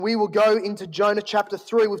We will go into Jonah chapter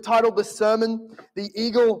 3. We've titled this sermon, The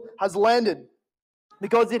Eagle Has Landed,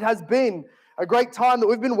 because it has been a great time that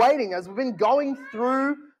we've been waiting. As we've been going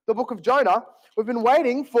through the book of Jonah, we've been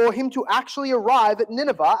waiting for him to actually arrive at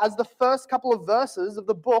Nineveh as the first couple of verses of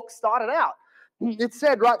the book started out. It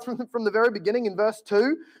said right from the very beginning in verse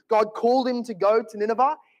 2, God called him to go to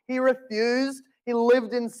Nineveh. He refused. He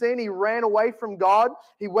lived in sin. He ran away from God.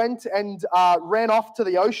 He went and ran off to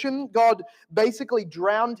the ocean. God basically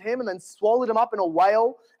drowned him and then swallowed him up in a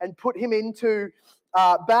whale and put him into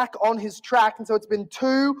back on his track. And so it's been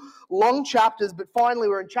 2 long chapters, but finally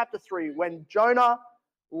we're in chapter 3 when Jonah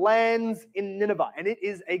lands in Nineveh. And it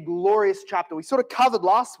is a glorious chapter. We sort of covered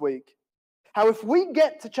last week how if we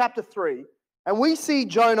get to chapter 3 and we see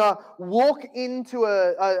Jonah walk into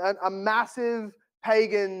a massive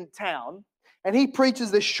pagan town, and he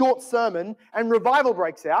preaches this short sermon, and revival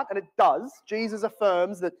breaks out, and it does. Jesus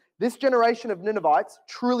affirms that this generation of Ninevites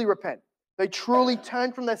truly repent. They truly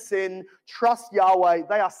turn from their sin, trust Yahweh,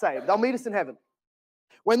 they are saved. They'll meet us in heaven.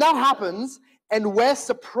 When that happens, and we're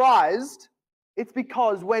surprised, it's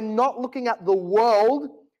because we're not looking at the world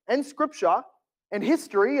and Scripture and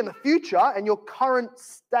history and the future and your current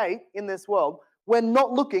state in this world. We're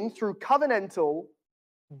not looking through covenantal,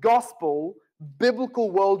 gospel,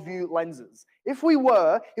 biblical worldview lenses. If we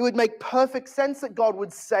were, it would make perfect sense that God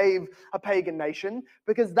would save a pagan nation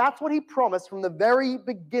because that's what he promised from the very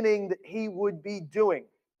beginning that he would be doing.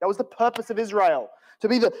 That was the purpose of Israel, to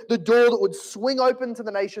be the door that would swing open to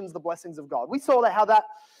the nations the blessings of God. We saw how that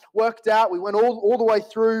worked out. We went all the way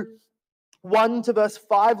through 1 to verse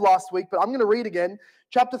 5 last week, but I'm going to read again,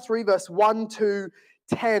 chapter 3, verse 1 to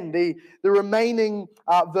 10, the remaining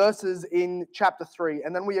verses in chapter 3,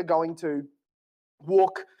 and then we are going to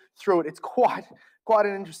walk through it. It's quite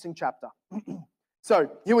an interesting chapter.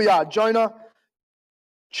 So here we are, Jonah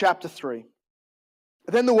chapter 3.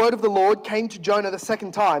 Then the word of the Lord came to Jonah the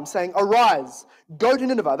second time, saying, "Arise, go to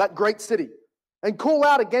Nineveh, that great city, and call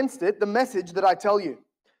out against it the message that I tell you."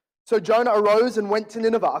 So Jonah arose and went to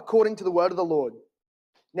Nineveh according to the word of the Lord.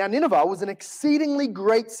 Now Nineveh was an exceedingly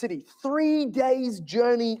great city, 3 days'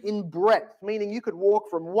 journey in breadth, meaning you could walk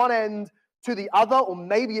from one end to the other, or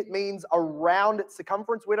maybe it means around its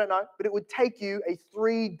circumference, we don't know, but it would take you a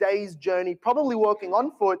 3 days' journey, probably walking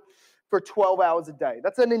on foot for 12 hours a day.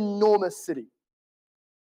 That's an enormous city.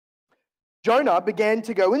 Jonah began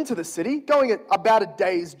to go into the city, going at about a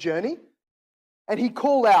day's journey, and he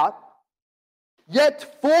called out,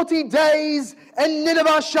 "Yet 40 days and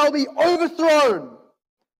Nineveh shall be overthrown."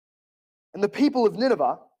 And the people of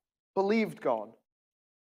Nineveh believed God.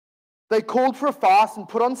 They called for a fast and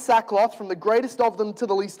put on sackcloth from the greatest of them to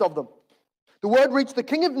the least of them. The word reached the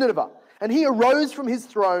king of Nineveh, and he arose from his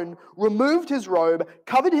throne, removed his robe,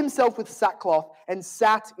 covered himself with sackcloth, and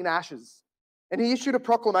sat in ashes. And he issued a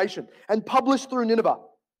proclamation and published through Nineveh,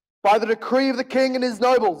 "By the decree of the king and his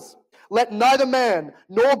nobles, let neither man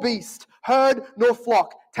nor beast, herd nor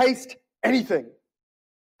flock taste anything.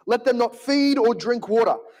 Let them not feed or drink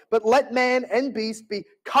water, but let man and beast be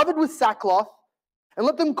covered with sackcloth, and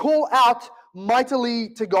let them call out mightily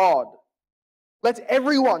to God. Let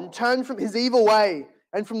everyone turn from his evil way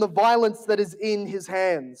and from the violence that is in his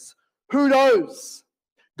hands. Who knows?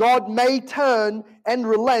 God may turn and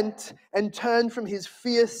relent and turn from his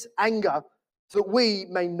fierce anger so that we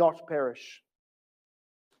may not perish."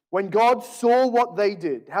 When God saw what they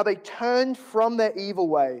did, how they turned from their evil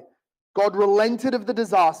way, God relented of the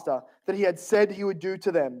disaster that he had said he would do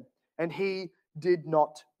to them, and he did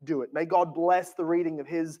not do it. May God bless the reading of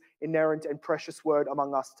his inerrant and precious word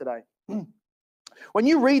among us today. When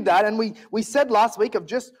you read that, and we said last week, I've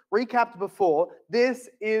just recapped before, this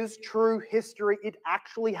is true history. It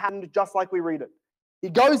actually happened just like we read it. He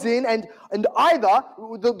goes in and either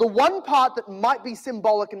the one part that might be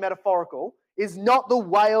symbolic and metaphorical is not the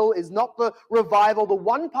whale, is not the revival. The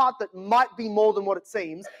one part that might be more than what it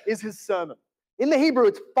seems is his sermon. In the Hebrew,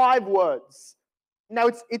 it's 5 words. Now,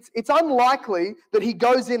 it's unlikely that he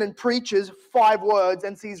goes in and preaches 5 words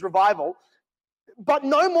and sees revival, but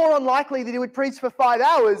no more unlikely that he would preach for 5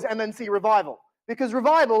 hours and then see revival, because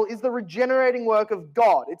revival is the regenerating work of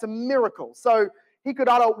God. It's a miracle. So he could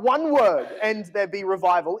utter 1 word and there be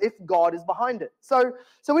revival if God is behind it. So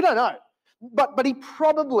we don't know. But he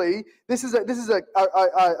probably, this is a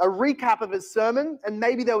recap of his sermon, and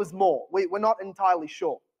maybe there was more. We're not entirely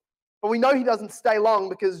sure. But we know he doesn't stay long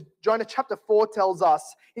because Jonah chapter 4 tells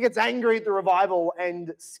us he gets angry at the revival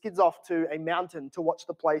and skids off to a mountain to watch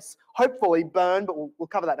the place hopefully burn, but we'll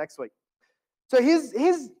cover that next week. So here's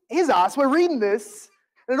us. We're reading this,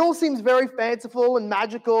 and it all seems very fanciful and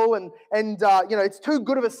magical, and it's too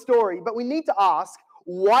good of a story. But we need to ask,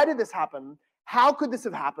 why did this happen? How could this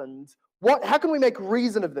have happened? How can we make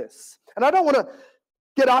reason of this? And I don't want to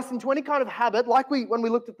get us into any kind of habit, like when we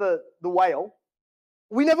looked at the whale.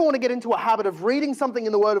 We never want to get into a habit of reading something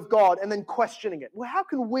in the Word of God and then questioning it. Well, how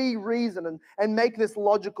can we reason and make this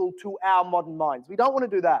logical to our modern minds? We don't want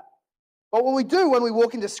to do that. But what we do when we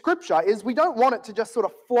walk into Scripture is we don't want it to just sort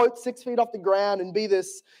of float 6 feet off the ground and be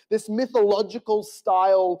this mythological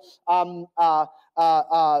style,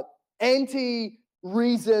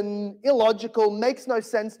 anti-reason, illogical, makes no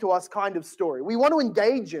sense to us kind of story. We want to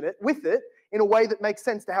engage with it in a way that makes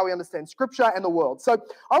sense to how we understand Scripture and the world. So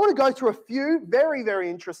I want to go through a few very, very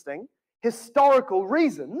interesting historical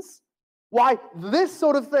reasons why this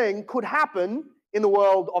sort of thing could happen in the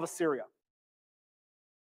world of Assyria.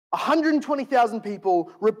 120,000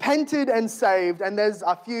 people repented and saved, and there's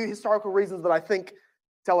a few historical reasons that I think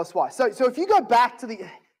tell us why. So if you go back to the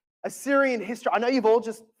Assyrian history, I know you've all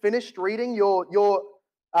just finished reading your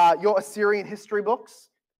Assyrian history books,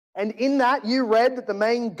 and in that you read that the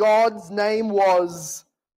main god's name was.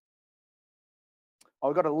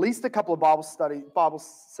 We've got at least a couple of Bible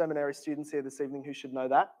seminary students here this evening who should know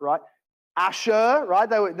that, right? Ashur, right?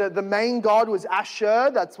 The main god was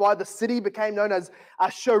Ashur. That's why the city became known as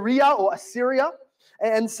Assyria or Assyria.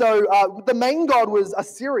 And so the main god was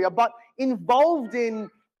Assyria, but involved in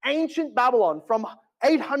ancient Babylon from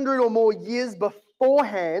 800 or more years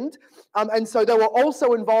beforehand. And so they were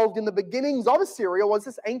also involved in the beginnings of Assyria was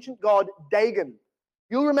this ancient god Dagon.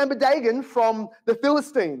 You'll remember Dagon from the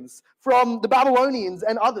Philistines, from the Babylonians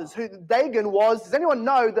and others. Who Dagon was, does anyone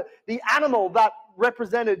know the animal that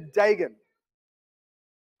represented Dagon?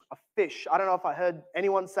 A fish. I don't know if I heard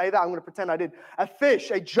anyone say that. I'm going to pretend I did. A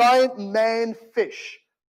fish, a giant man fish.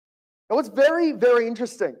 And what's very, very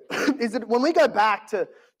interesting is that when we go back to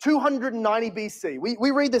 290 BC,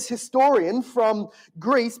 we read this historian from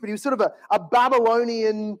Greece, but he was sort of a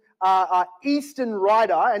Babylonian Eastern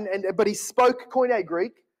writer, but he spoke Koine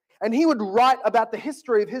Greek, and he would write about the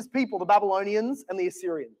history of his people, the Babylonians and the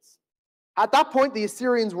Assyrians. At that point, the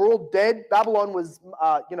Assyrians were all dead. Babylon was,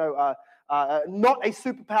 not a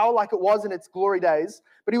superpower like it was in its glory days,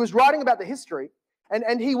 but he was writing about the history,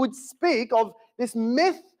 and he would speak of this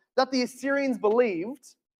myth that the Assyrians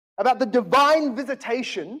believed about the divine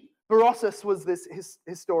visitation. Berosus was this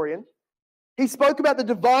historian. He spoke about the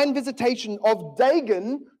divine visitation of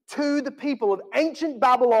Dagon to the people of ancient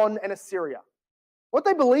Babylon and Assyria. What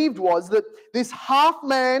they believed was that this half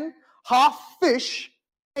man, half fish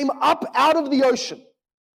came up out of the ocean.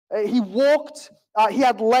 He walked, he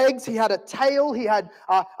had legs, he had a tail, he had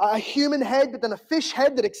a human head, but then a fish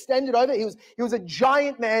head that extended over. He was a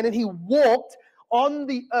giant man, and he walked on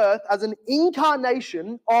the earth as an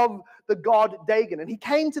incarnation of the god Dagon. And he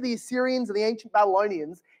came to the Assyrians and the ancient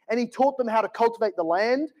Babylonians, and he taught them how to cultivate the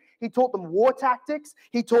land. He taught them war tactics.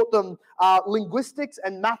 He taught them linguistics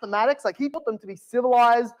and mathematics. Like, he taught them to be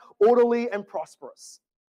civilized, orderly, and prosperous.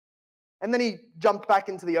 And then he jumped back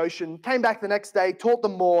into the ocean, came back the next day, taught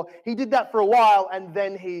them more. He did that for a while, and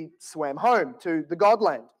then he swam home to the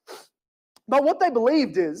godland. But what they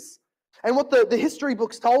believed is, and what the history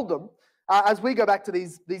books told them, as we go back to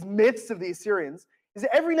these myths of the Assyrians, is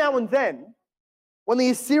that every now and then, when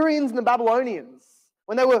the Assyrians and the Babylonians,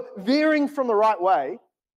 when they were veering from the right way,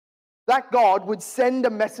 that God would send a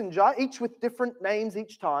messenger, each with different names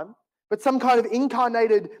each time, but some kind of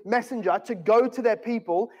incarnated messenger to go to their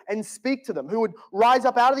people and speak to them, who would rise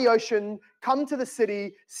up out of the ocean, come to the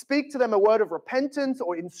city, speak to them a word of repentance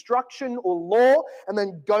or instruction or law, and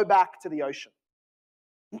then go back to the ocean.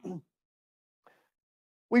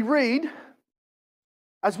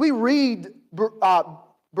 As we read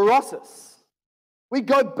Berosus, we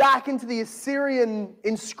go back into the Assyrian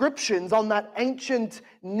inscriptions on that ancient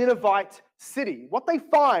Ninevite city. What they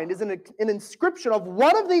find is an inscription of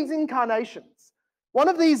one of these incarnations, one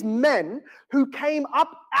of these men who came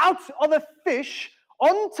up out of a fish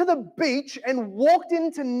onto the beach and walked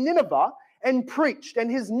into Nineveh and preached, and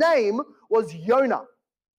his name was Jonah.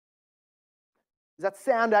 Does that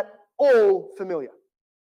sound at all familiar?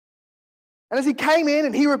 And as he came in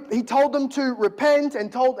and he told them to repent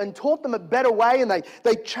and taught them a better way, and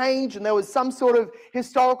they changed, and there was some sort of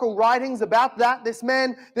historical writings about that. This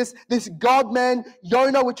man, this God man,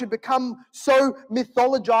 Jonah, which had become so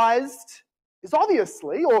mythologized, is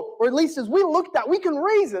obviously, or at least as we looked at, we can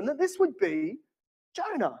reason that this would be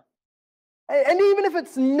Jonah. And even if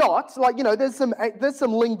it's not, there's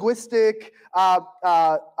some linguistic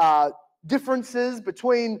differences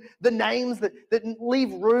between the names that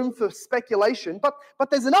leave room for speculation, but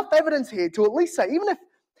there's enough evidence here to at least say, even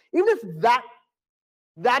if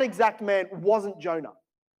that exact man wasn't Jonah,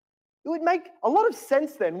 It would make a lot of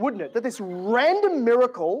sense then, wouldn't it, that this random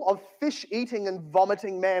miracle of fish eating and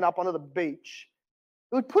vomiting man up onto the beach,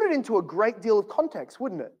 it would put it into a great deal of context,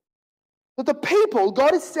 wouldn't it? That the people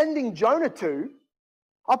God is sending Jonah to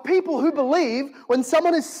are people who believe when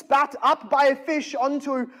someone is spat up by a fish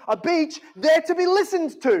onto a beach, they're to be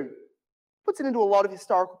listened to. Puts it into a lot of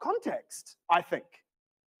historical context, I think.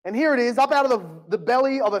 And here it is, up out of the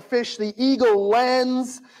belly of a fish, the eagle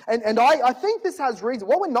lands. And I think this has reason.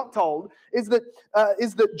 What we're not told is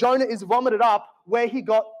that Jonah is vomited up where he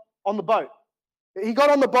got on the boat. He got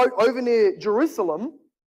on the boat over near Jerusalem,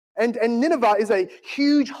 and Nineveh is a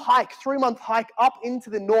huge hike, 3-month hike up into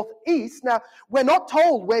the northeast. Now, we're not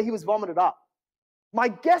told where he was vomited up. My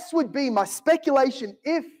guess would be, my speculation,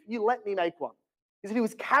 if you let me make one, is that he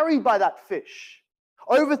was carried by that fish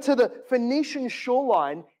over to the Phoenician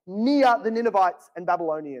shoreline near the Ninevites and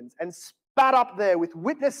Babylonians and spat up there with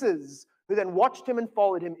witnesses who then watched him and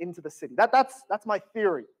followed him into the city. That's my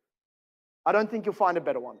theory. I don't think you'll find a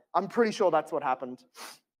better one. I'm pretty sure that's what happened.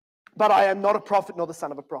 But I am not a prophet nor the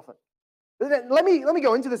son of a prophet. Let me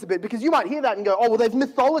go into this a bit, because you might hear that and go, oh, well, they've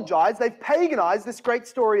mythologized, they've paganized this great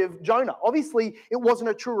story of Jonah. Obviously, it wasn't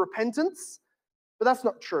a true repentance, but that's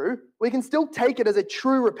not true. We can still take it as a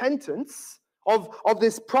true repentance of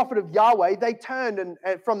this prophet of Yahweh. They turned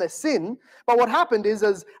from their sin. But what happened is,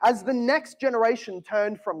 as the next generation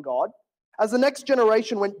turned from God, as the next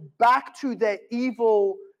generation went back to their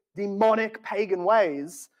evil, demonic, pagan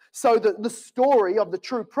ways, so that the story of the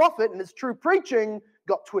true prophet and his true preaching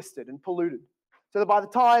got twisted and polluted. So that by the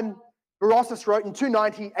time Herodotus wrote in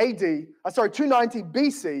 290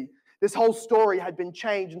 BC, this whole story had been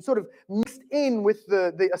changed and sort of mixed in with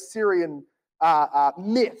the Assyrian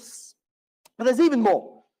myths. But there's even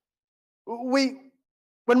more. When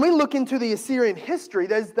we look into the Assyrian history,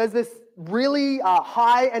 there's this really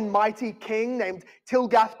high and mighty king named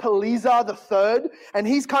Tilgath-Pileser III, and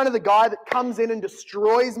he's kind of the guy that comes in and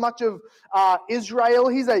destroys much of Israel.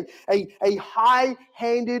 He's a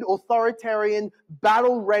high-handed, authoritarian,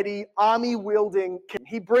 battle-ready, army-wielding king.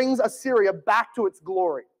 He brings Assyria back to its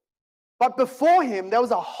glory. But before him, there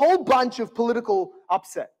was a whole bunch of political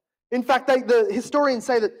upset. In fact, the historians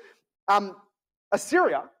say that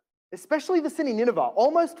Assyria, especially the city Nineveh,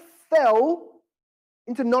 almost fell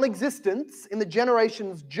into non-existence in the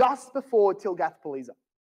generations just before Tilgath-Pileser.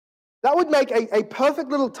 That would make a perfect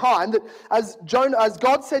little time that, as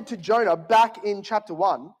God said to Jonah back in chapter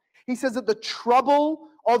 1, he says that the trouble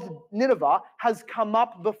of Nineveh has come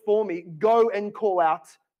up before me. Go and call out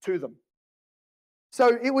to them.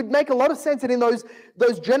 So it would make a lot of sense that in those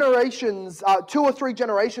generations, 2 or 3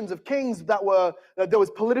 generations of kings there was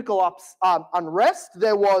political unrest,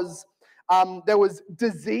 there was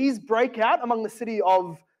disease breakout among the city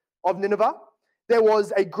of Nineveh, there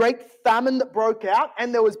was a great famine that broke out,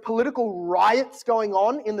 and there was political riots going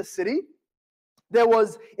on in the city. There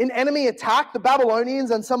was an enemy attack. The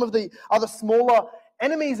Babylonians and some of the other smaller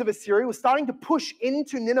enemies of Assyria were starting to push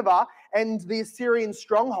into Nineveh and the Assyrian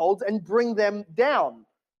strongholds and bring them down.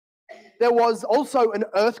 There was also an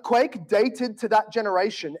earthquake dated to that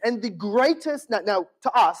generation. And the greatest, now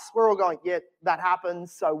to us, we're all going, yeah, that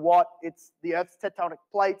happens, so what? It's the Earth's tectonic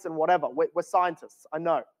plates and whatever. We're scientists, I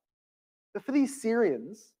know. But for the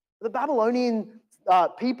Assyrians, the Babylonian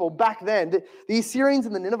people back then, the Assyrians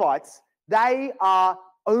and the Ninevites, they are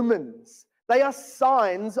omens. They are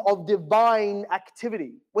signs of divine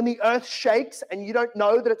activity. When the earth shakes and you don't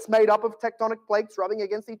know that it's made up of tectonic plates rubbing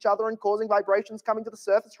against each other and causing vibrations coming to the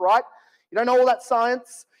surface, right? You don't know all that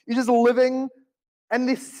science. You're just living, and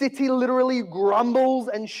this city literally grumbles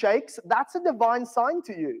and shakes. That's a divine sign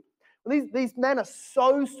to you. These men are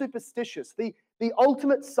so superstitious. The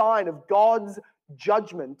ultimate sign of God's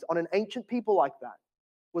judgment on an ancient people like that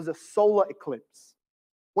was a solar eclipse.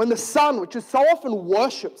 When the sun, which is so often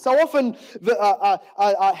worshipped, so often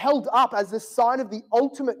held up as this sign of the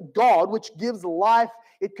ultimate God, which gives life,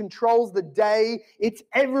 it controls the day, it's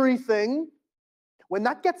everything. When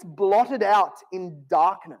that gets blotted out in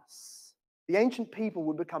darkness, the ancient people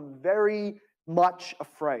would become very much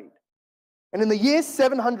afraid. And in the year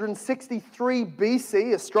 763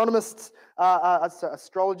 BC, astronomists, the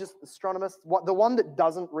one that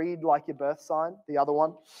doesn't read like your birth sign, the other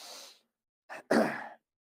one,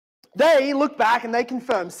 they look back and they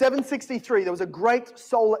confirm 763, there was a great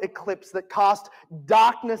solar eclipse that cast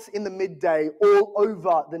darkness in the midday all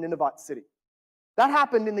over the Ninevite city. That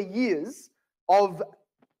happened in the years of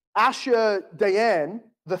Ashur-daran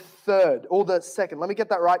the third, or the second. Let me get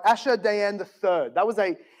that right. Ashur-daran the third. That was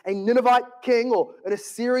a Ninevite king or an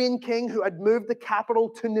Assyrian king who had moved the capital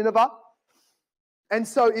to Nineveh. And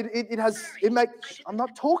so it makes, I'm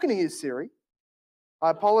not talking to you, Siri. I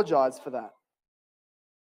apologize for that.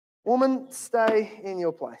 Woman, stay in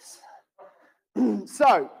your place.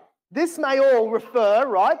 So, this may all refer,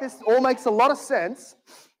 right? This all makes a lot of sense.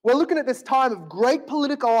 We're looking at this time of great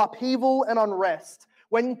political upheaval and unrest,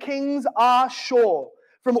 when kings are sure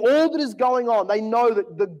from all that is going on, they know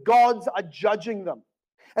that the gods are judging them.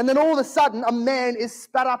 And then all of a sudden, a man is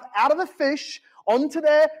spat up out of a fish onto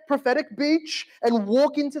their prophetic beach and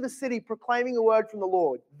walk into the city proclaiming a word from the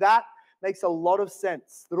Lord. That makes a lot of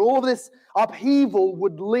sense, that all of this upheaval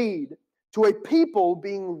would lead to a people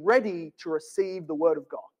being ready to receive the word of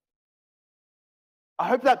God. I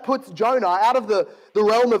hope that puts Jonah out of the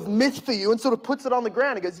realm of myth for you and sort of puts it on the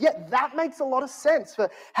ground and goes, yeah, that makes a lot of sense for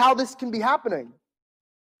how this can be happening.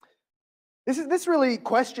 This really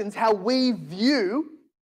questions how we view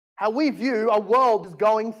a world that's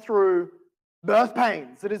going through birth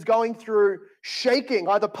pains, that is going through shaking,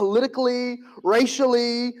 either politically,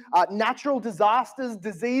 racially, natural disasters,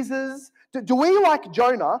 diseases. Do we, like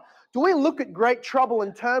Jonah, do we look at great trouble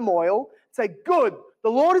and turmoil and say, good, the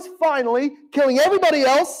Lord is finally killing everybody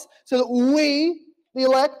else so that we, the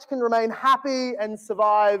elect, can remain happy and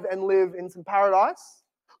survive and live in some paradise?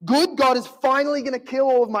 Good, God is finally going to kill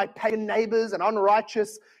all of my pagan neighbors and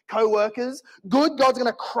unrighteous co-workers. Good, God's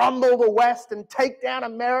going to crumble the West and take down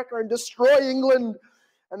America and destroy England.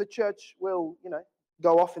 And the church will,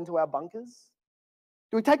 go off into our bunkers.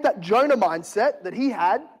 Do we take that Jonah mindset that he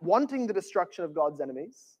had, wanting the destruction of God's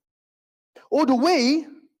enemies? Or do we,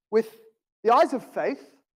 with the eyes of faith,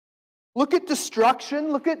 look at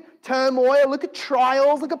destruction, look at turmoil, look at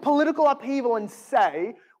trials, look at political upheaval and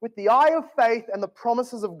say, with the eye of faith and the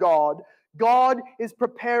promises of God, God is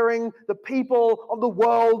preparing the people of the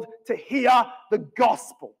world to hear the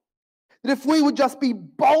gospel. That if we would just be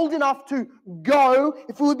bold enough to go,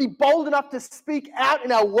 if we would be bold enough to speak out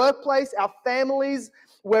in our workplace, our families,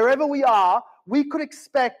 wherever we are, we could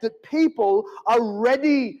expect that people are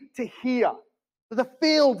ready to hear. That the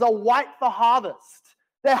fields are white for harvest.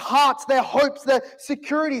 Their hearts, their hopes, their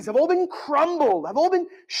securities have all been crumbled, have all been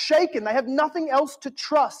shaken. They have nothing else to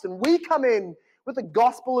trust. And we come in with the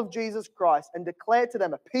gospel of Jesus Christ and declare to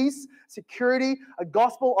them a peace, security, a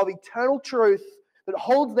gospel of eternal truth that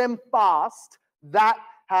holds them fast. That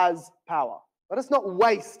has power. Let us not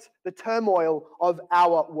waste the turmoil of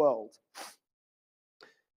our world.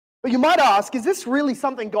 But you might ask, is this really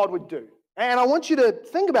something God would do? And I want you to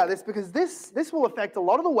think about this because this will affect a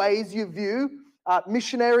lot of the ways you view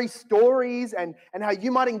missionary stories and how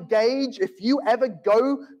you might engage if you ever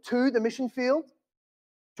go to the mission field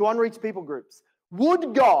to unreached people groups.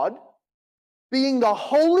 Would God, being the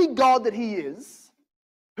holy God that he is,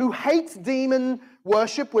 who hates demon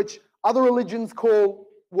worship, which other religions call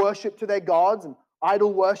worship to their gods and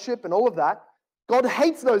idol worship and all of that, God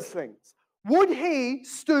hates those things. Would he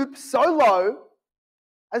stoop so low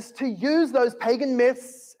as to use those pagan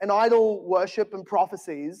myths and idol worship and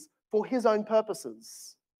prophecies for his own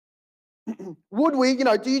purposes? Would we,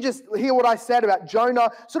 do you just hear what I said about Jonah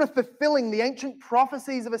sort of fulfilling the ancient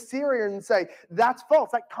prophecies of Assyria and say, that's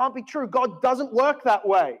false, that can't be true, God doesn't work that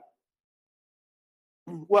way?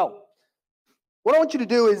 Well, what I want you to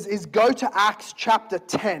do is go to Acts chapter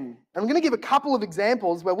 10. I'm going to give a couple of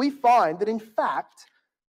examples where we find that in fact,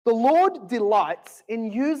 the Lord delights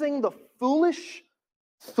in using the foolish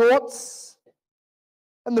thoughts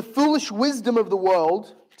and the foolish wisdom of the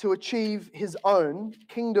world to achieve his own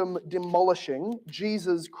kingdom demolishing,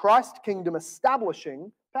 Jesus Christ kingdom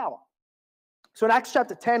establishing power. So in Acts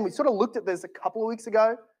chapter 10, we sort of looked at this a couple of weeks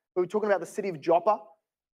ago. We were talking about the city of Joppa.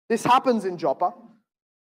 This happens in Joppa,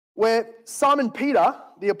 where Simon Peter,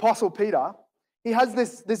 the apostle Peter, he has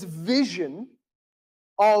this vision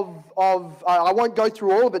of I won't go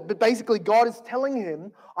through all of it, but basically God is telling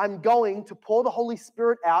him, I'm going to pour the Holy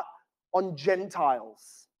Spirit out on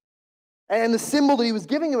Gentiles. And the symbol that he was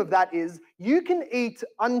giving him of that is, you can eat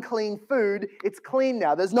unclean food, it's clean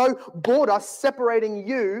now. There's no border separating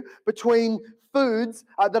you between foods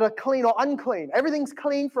that are clean or unclean. Everything's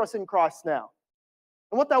clean for us in Christ now.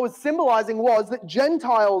 And what that was symbolizing was that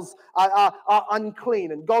Gentiles are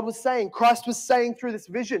unclean. And God was saying, Christ was saying through this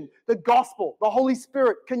vision, the gospel, the Holy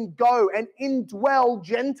Spirit can go and indwell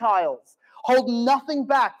Gentiles. Hold nothing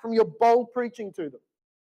back from your bold preaching to them.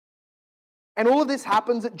 And all of this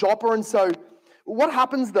happens at Joppa. And so what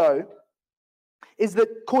happens though is that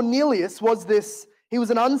Cornelius he was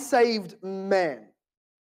an unsaved man.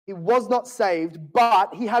 He was not saved,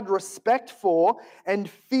 but he had respect for and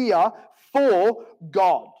fear for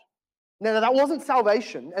God. Now that wasn't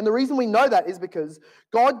salvation. And the reason we know that is because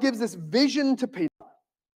God gives this vision to Peter.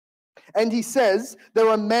 And he says, there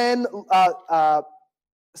are men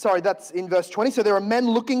That's in verse 20. So there are men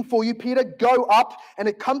looking for you, Peter. Go up and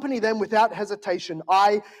accompany them without hesitation.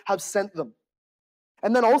 I have sent them.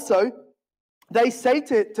 And then also, they say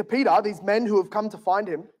to Peter, these men who have come to find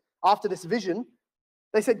him after this vision,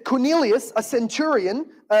 they said, Cornelius, a centurion,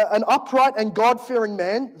 an upright and God-fearing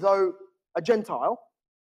man, though a Gentile,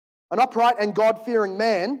 an upright and God-fearing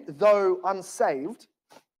man, though unsaved,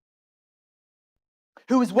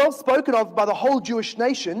 who is well spoken of by the whole Jewish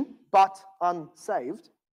nation, but unsaved,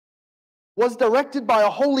 was directed by a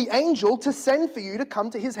holy angel to send for you to come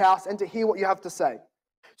to his house and to hear what you have to say.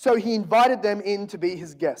 So he invited them in to be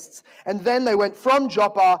his guests. And then they went from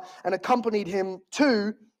Joppa and accompanied him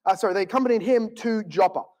to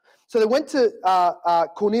Joppa. So they went to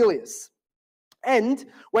Cornelius. And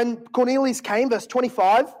when Cornelius came, verse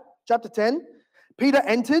 25, chapter 10, Peter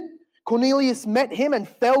entered. Cornelius met him and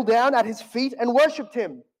fell down at his feet and worshipped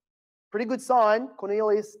him. Pretty good sign.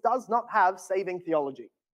 Cornelius does not have saving theology.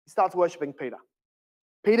 He starts worshipping Peter.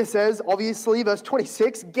 Peter says, obviously, verse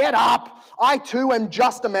 26, get up, I too am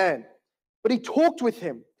just a man. But he talked with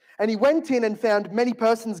him, and he went in and found many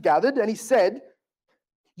persons gathered, and he said,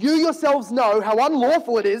 you yourselves know how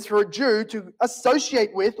unlawful it is for a Jew to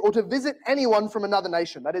associate with or to visit anyone from another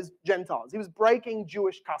nation, that is, Gentiles. He was breaking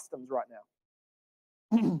Jewish customs right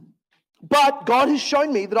now. But God has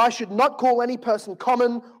shown me that I should not call any person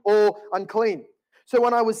common or unclean. So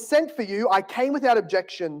when I was sent for you, I came without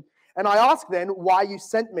objection, and I asked then why you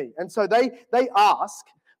sent me. And so they ask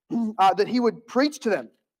that he would preach to them.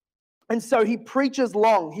 And so he preaches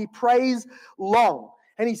long, he prays long.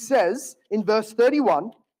 And he says in verse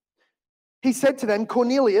 31, he said to them,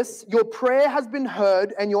 Cornelius, your prayer has been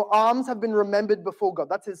heard and your alms have been remembered before God.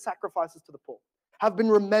 That's his sacrifices to the poor. Have been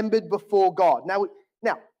remembered before God. Now,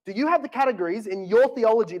 do you have the categories in your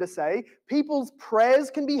theology to say people's prayers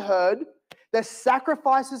can be heard, their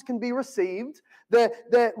sacrifices can be received,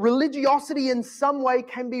 their religiosity in some way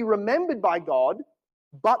can be remembered by God,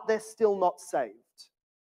 but they're still not saved?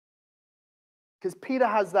 Because Peter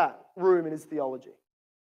has that room in his theology.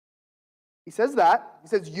 He says that. He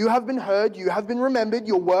says, you have been heard, you have been remembered,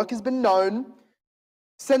 your work has been known.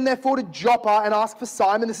 Send therefore to Joppa and ask for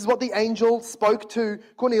Simon. This is what the angel spoke to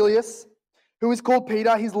Cornelius, who is called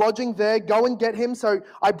Peter. He's lodging there. Go and get him. So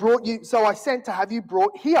I sent to have you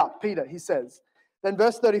brought here, Peter, he says. Then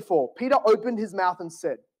verse 34, Peter opened his mouth and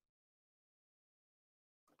said,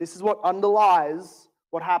 this is what underlies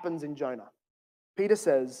what happens in Jonah. Peter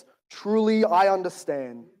says, truly I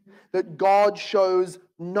understand that God shows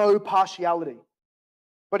no partiality,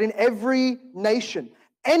 but in every nation,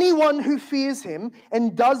 anyone who fears him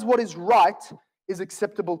and does what is right is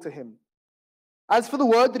acceptable to him. As for the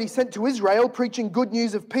word that he sent to Israel, preaching good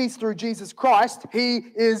news of peace through Jesus Christ, he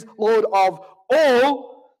is Lord of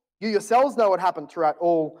all. You yourselves know what happened throughout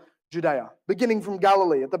all Judea, beginning from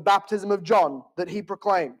Galilee at the baptism of John that he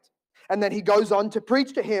proclaimed. And then he goes on to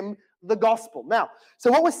preach to him the gospel. Now,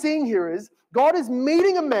 so what we're seeing here is God is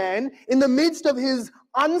meeting a man in the midst of his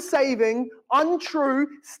unsaving, untrue,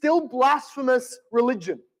 still blasphemous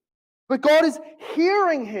religion. But God is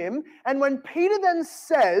hearing him, and when Peter then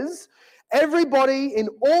says, everybody in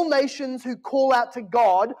all nations who call out to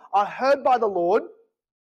God are heard by the Lord,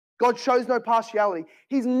 God shows no partiality.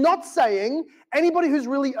 He's not saying anybody who's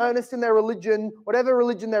really earnest in their religion, whatever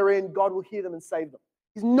religion they're in, God will hear them and save them.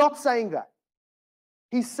 He's not saying that.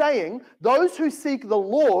 He's saying those who seek the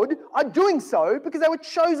Lord are doing so because they were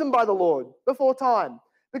chosen by the Lord before time.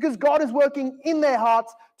 Because God is working in their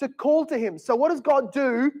hearts to call to him. So what does God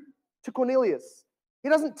do to Cornelius? He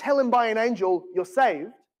doesn't tell him by an angel, you're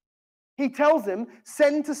saved. He tells him,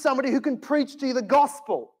 send to somebody who can preach to you the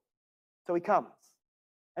gospel. So he comes.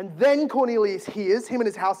 And then Cornelius hears, him and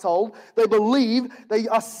his household, they believe, they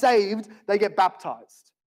are saved, they get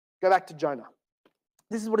baptized. Go back to Jonah.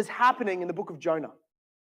 This is what is happening in the book of Jonah.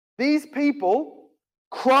 These people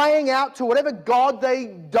crying out to whatever God they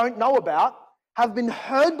don't know about have been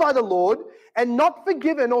heard by the Lord and not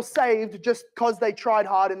forgiven or saved just because they tried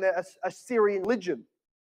hard in their Assyrian religion.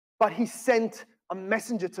 But he sent a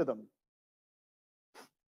messenger to them.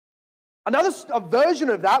 Another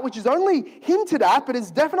version of that, which is only hinted at, but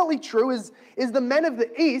is definitely true, is the men of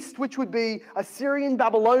the East, which would be Assyrian,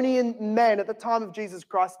 Babylonian men at the time of Jesus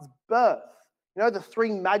Christ's birth. You know, the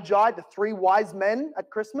three magi, the three wise men at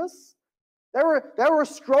Christmas? They were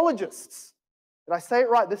astrologists. Did I say it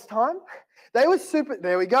right this time? They were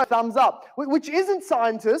there we go, thumbs up. Which isn't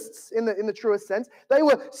scientists in the truest sense. They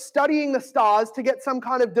were studying the stars to get some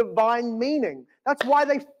kind of divine meaning. That's why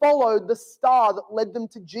they followed the star that led them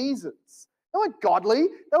to Jesus. They weren't godly,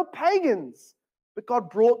 they were pagans. But God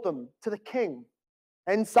brought them to the king.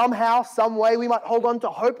 And somehow, some way, we might hold on to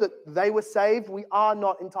hope that they were saved. We are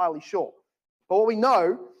not entirely sure. But what we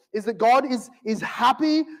know is that God is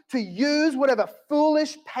happy to use whatever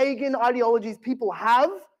foolish pagan ideologies people have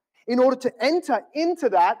in order to enter into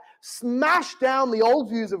that, smash down the old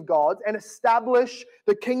views of God, and establish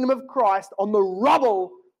the kingdom of Christ on the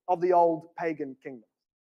rubble of the old pagan kingdom.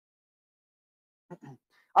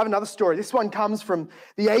 I have another story. This one comes from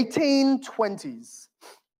the 1820s.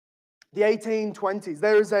 The 1820s.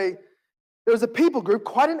 There was a people group,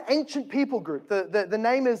 quite an ancient people group. The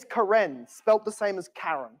name is Karen, spelt the same as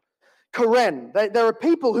Karen. Karen. There are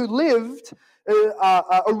people who lived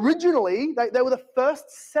originally. They were the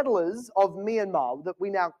first settlers of Myanmar.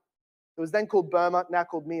 It was then called Burma, now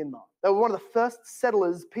called Myanmar. They were one of the first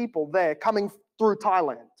settlers people there coming through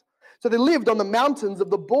Thailand. So they lived on the mountains of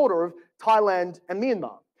the border of Thailand and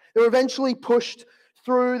Myanmar. They were eventually pushed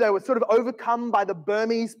through. They were sort of overcome by the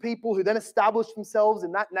Burmese people who then established themselves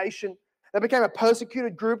in that nation. They became a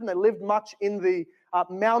persecuted group and they lived much in the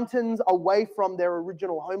mountains away from their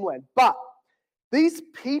original homeland. But these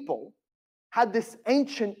people had this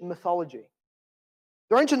ancient mythology.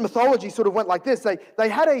 Their ancient mythology sort of went like this. They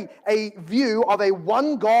had a view of a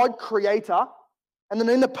one God creator, and then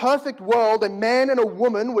in the perfect world, a man and a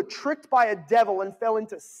woman were tricked by a devil and fell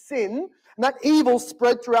into sin, and that evil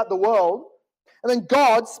spread throughout the world. And then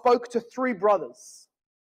God spoke to three brothers.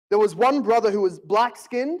 There was one brother who was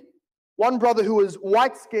black-skinned, one brother who was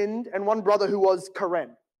white-skinned, and one brother who was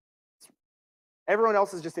Karen. Everyone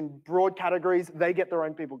else is just in broad categories. They get their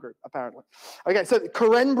own people group, apparently. Okay, so the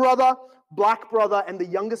Karen brother, black brother, and the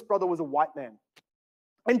youngest brother was a white man.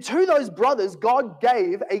 And to those brothers, God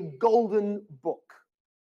gave a golden book.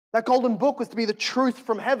 That golden book was to be the truth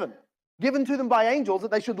from heaven, given to them by angels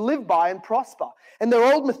that they should live by and prosper. And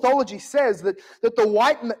their old mythology says that the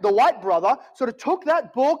white brother sort of took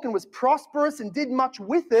that book and was prosperous and did much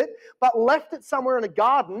with it, but left it somewhere in a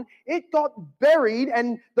garden. It got buried,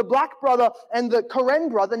 and the black brother and the Karen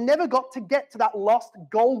brother never got to get to that lost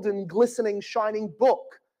golden, glistening, shining book.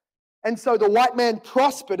 And so the white man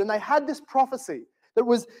prospered, and they had this prophecy that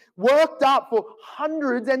was worked up for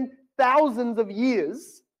hundreds and thousands of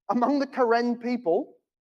years among the Karen people,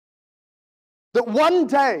 that one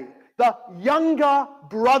day the younger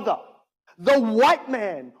brother, the white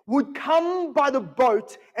man, would come by the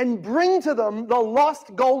boat and bring to them the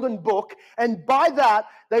lost golden book, and by that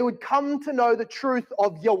they would come to know the truth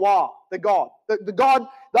of Yahweh, the God. The God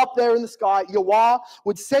up there in the sky, Yahweh,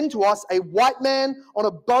 would send to us a white man on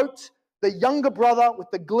a boat, the younger brother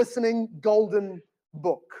with the glistening golden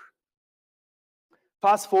book.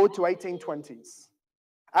 Fast forward to 1820s.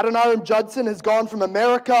 Adoniram Judson has gone from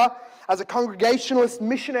America as a Congregationalist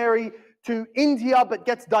missionary to India, but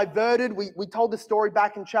gets diverted. We told this story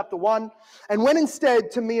back in chapter 1, and went instead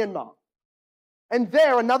to Myanmar. And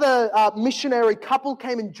there, another missionary couple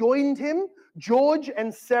came and joined him, George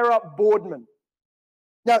and Sarah Boardman.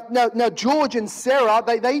 Now George and Sarah,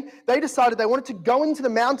 they decided they wanted to go into the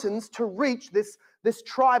mountains to reach this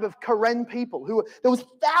tribe of Karen people. There was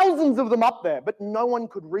thousands of them up there, but no one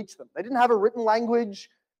could reach them. They didn't have a written language.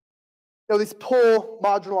 They were these poor,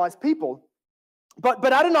 marginalized people. But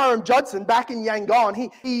Adoniram Judson, back in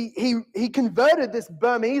Yangon, he converted this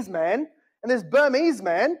Burmese man, and this Burmese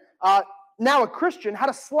man, now a Christian, had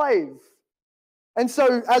a slave. And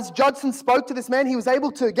so as Judson spoke to this man, he was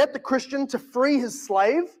able to get the Christian to free his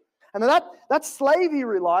slave. And then that slave, he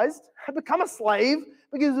realized, had become a slave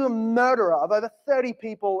because he was a murderer of over 30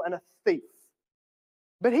 people and a thief.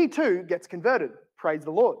 But he too gets converted. Praise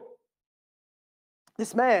the Lord.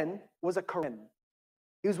 This man was a Karen.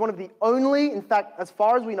 He was one of the only, in fact, as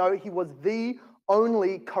far as we know, he was the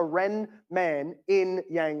only Karen man in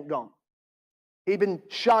Yangon. He'd been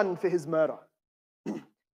shunned for his murder.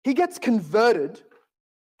 He gets converted,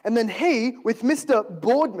 and then he, with Mr.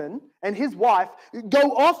 Boardman and his wife,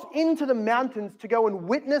 go off into the mountains to go and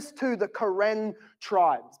witness to the Karen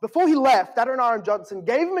tribes. Before he left, Adoniram Judson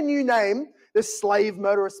gave him a new name, this slave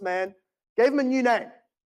murderous man, gave him a new name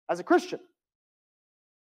as a Christian.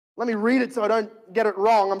 Let me read it so I don't get it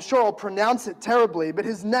wrong. I'm sure I'll pronounce it terribly, but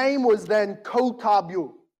his name was then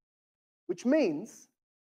Kotabu, which means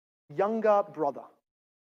younger brother,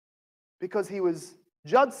 because he was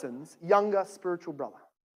Judson's younger spiritual brother.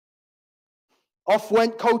 Off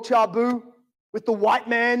went Kotabu with the white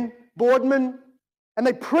man, Boardman, and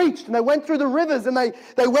they preached, and they went through the rivers, and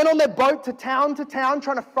they went on their boat to town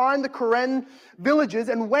trying to find the Karen villages,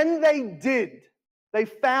 and when they did, they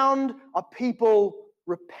found a people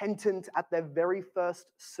repentant at their very first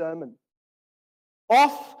sermon.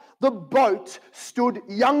 Off the boat stood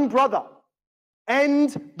young brother and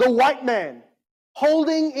the white man,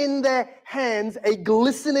 holding in their hands a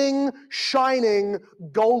glistening, shining,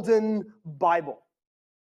 golden Bible.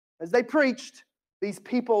 As they preached, these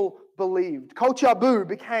people believed. Kochabu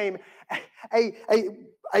became a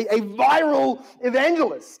viral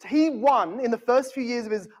evangelist. He won, in the first few years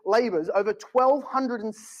of his labors, over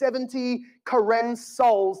 1,270 Karen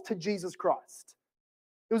souls to Jesus Christ.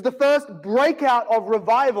 It was the first breakout of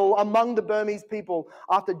revival among the Burmese people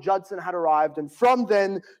after Judson had arrived, and from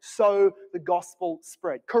then, so the gospel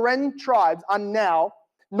spread. Karen tribes are now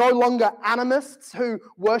no longer animists who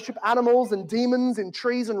worship animals and demons in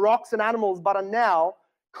trees and rocks and animals, but are now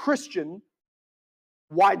Christian,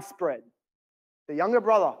 widespread. The younger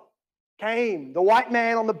brother came, the white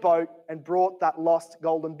man on the boat, and brought that lost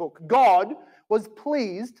golden book. God was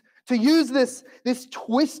pleased to use this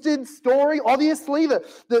twisted story. Obviously,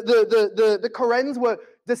 the Karens were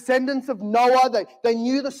descendants of Noah. They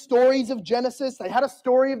knew the stories of Genesis. They had a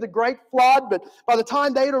story of the great flood, but by the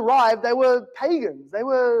time they'd arrived, they were pagans. They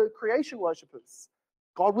were creation worshippers.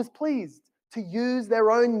 God was pleased to use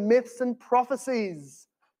their own myths and prophecies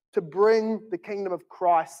to bring the kingdom of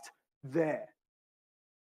Christ there.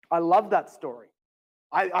 I love that story.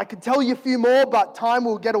 I could tell you a few more, but time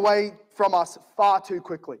will get away from us far too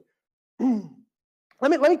quickly.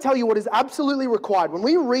 Let me tell you what is absolutely required. When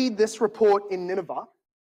we read this report in Nineveh,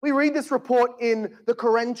 we read this report in the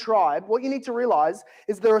Karen tribe, what you need to realize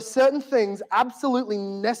is there are certain things absolutely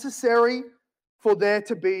necessary for there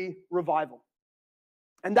to be revival.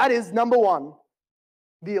 And that is, number one,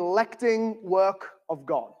 the electing work of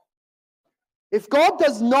God. If God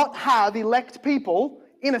does not have elect people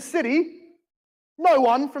in a city, no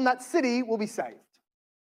one from that city will be saved.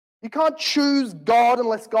 You can't choose God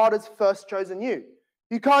unless God has first chosen you.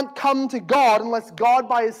 You can't come to God unless God,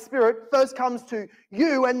 by His Spirit, first comes to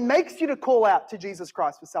you and makes you to call out to Jesus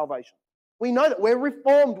Christ for salvation. We know that. We're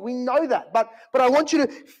reformed. We know that. But I want you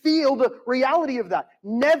to feel the reality of that.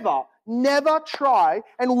 Never try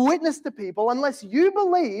and witness to people unless you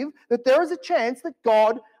believe that there is a chance that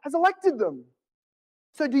God has elected them.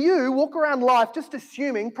 So do you walk around life just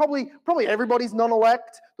assuming probably everybody's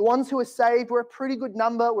non-elect, the ones who are saved, we're a pretty good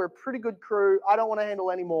number, we're a pretty good crew, I don't want to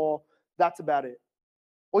handle any more, that's about it?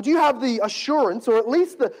 Or do you have the assurance, or at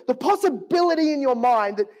least the possibility in your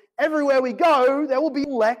mind that everywhere we go, there will be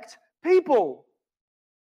elect people?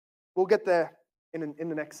 We'll get there in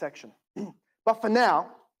the next section. But for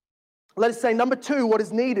now, let us say number two, what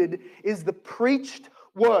is needed is the preached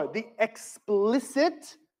word, the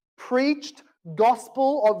explicit preached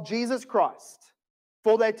gospel of Jesus Christ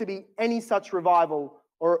for there to be any such revival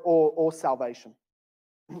or salvation.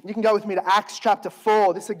 You can go with me to Acts chapter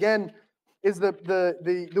 4. This again is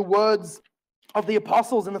the words of the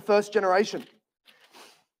apostles in the first generation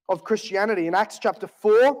of Christianity. In Acts chapter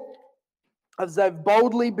 4, as they've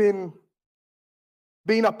boldly been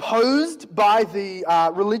opposed by the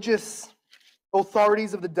religious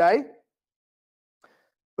authorities of the day,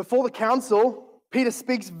 before the council, Peter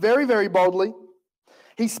speaks very, very boldly.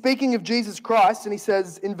 He's speaking of Jesus Christ, and he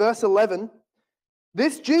says in verse 11,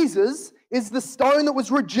 "This Jesus is the stone that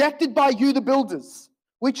was rejected by you, the builders,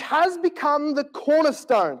 which has become the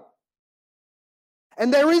cornerstone.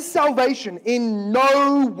 And there is salvation in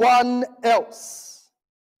no one else.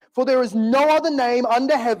 For there is no other name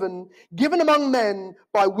under heaven given among men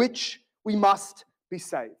by which we must be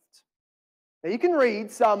saved." Now you can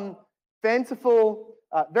read some fanciful,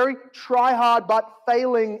 very try-hard but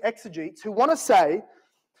failing exegetes who want to say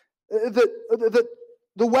that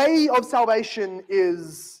the way of salvation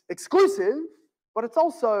is exclusive, but it's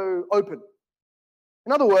also open.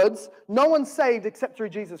 In other words, no one's saved except through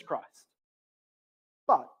Jesus Christ.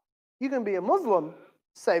 But you can be a Muslim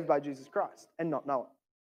saved by Jesus Christ and not know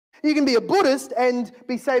it. You can be a Buddhist and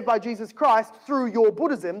be saved by Jesus Christ through your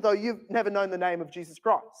Buddhism, though you've never known the name of Jesus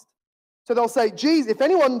Christ. So they'll say, if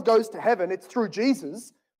anyone goes to heaven, it's through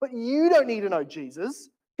Jesus, but you don't need to know Jesus.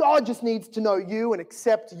 God just needs to know you and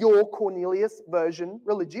accept your Cornelius version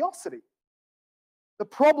religiosity. The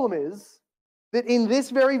problem is that in this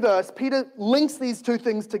very verse, Peter links these two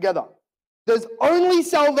things together. There's only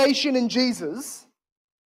salvation in Jesus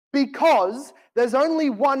because there's only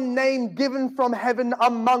one name given from heaven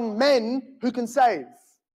among men who can save.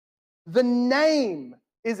 The name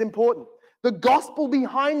is important. The gospel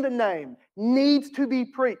behind the name needs to be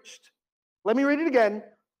preached. Let me read it again.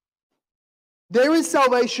 There is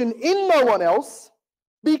salvation in no one else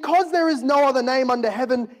because there is no other name under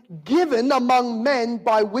heaven given among men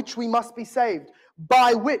by which we must be saved.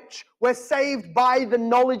 By which we're saved by the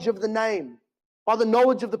knowledge of the name, by the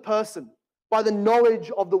knowledge of the person, by the knowledge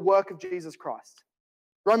of the work of Jesus Christ.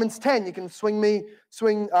 Romans 10, you can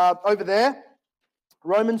swing over there.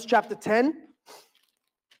 Romans chapter 10.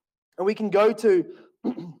 And we can go to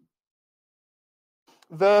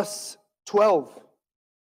verse 12.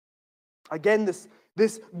 Again,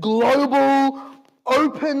 this global,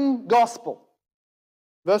 open gospel.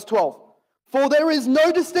 Verse 12. For there is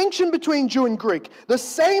no distinction between Jew and Greek. The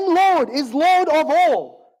same Lord is Lord of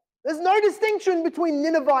all. There's no distinction between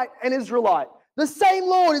Ninevite and Israelite. The same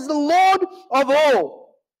Lord is the Lord of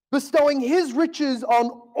all, bestowing his riches on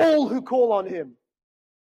all who call on him.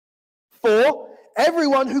 For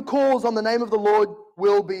everyone who calls on the name of the Lord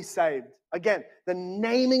will be saved. Again, the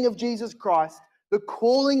naming of Jesus Christ, the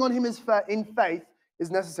calling on him in faith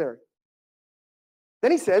is necessary.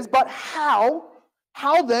 Then he says, but how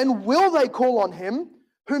then will they call on him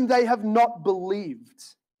whom they have not believed?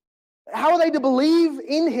 How are they to believe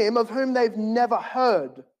in him of whom they've never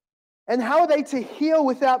heard? And how are they to hear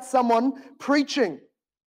without someone preaching?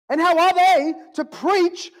 And how are they to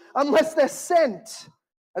preach unless they're sent?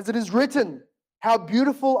 As it is written, how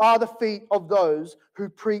beautiful are the feet of those who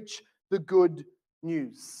preach the good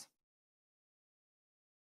news.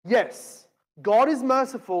 Yes, God is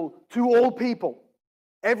merciful to all people,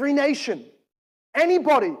 every nation,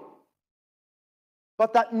 anybody.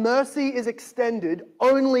 But that mercy is extended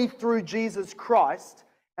only through Jesus Christ,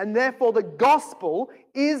 and therefore the gospel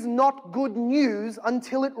is not good news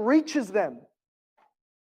until it reaches them.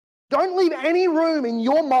 Don't leave any room in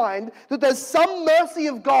your mind that there's some mercy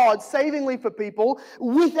of God savingly for people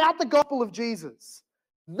without the gospel of Jesus.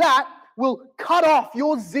 That will cut off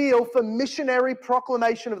your zeal for missionary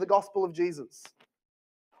proclamation of the gospel of Jesus.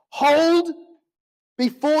 Hold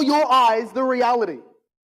before your eyes the reality.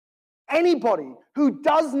 Anybody who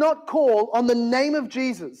does not call on the name of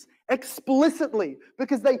Jesus explicitly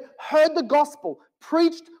because they heard the gospel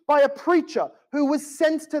preached by a preacher who was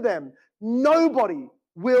sent to them, nobody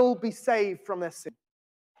will be saved from their sin.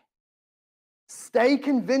 Stay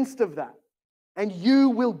convinced of that, and you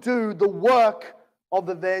will do the work of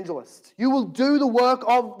the evangelist. You will do the work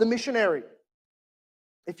of the missionary.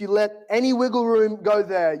 If you let any wiggle room go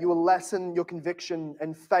there, you will lessen your conviction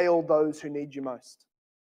and fail those who need you most.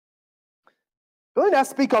 But let us now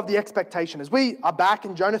speak of the expectation. As we are back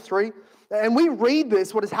in Jonah 3, and we read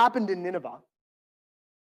this, what has happened in Nineveh,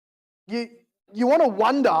 you want to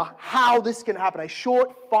wonder how this can happen. A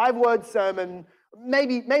short 5-word sermon,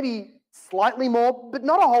 maybe slightly more, but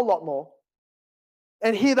not a whole lot more.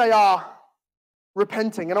 And here they are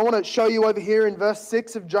repenting. And I want to show you over here in verse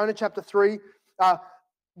 6 of Jonah chapter 3,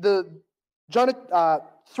 Jonah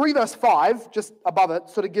 3 verse 5, just above it,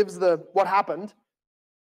 sort of gives what happened.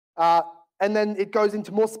 And then it goes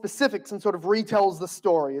into more specifics and sort of retells the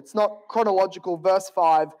story. It's not chronological, verse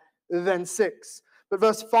 5, then 6. But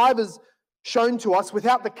verse 5 is shown to us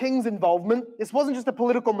without the king's involvement. This wasn't just a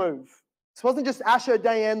political move. This wasn't just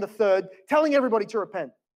Ashur-Dayan III telling everybody to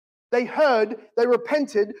repent. They heard, they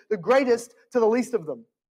repented, the greatest to the least of them.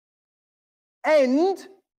 And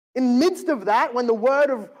in the midst of that, when the word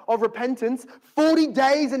of repentance, 40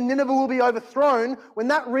 days and Nineveh will be overthrown, when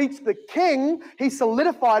that reached the king, he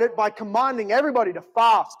solidified it by commanding everybody to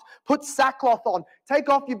fast, put sackcloth on, take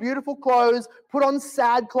off your beautiful clothes, put on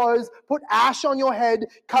sad clothes, put ash on your head,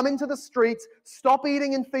 come into the streets, stop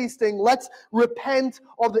eating and feasting, let's repent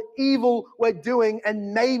of the evil we're doing,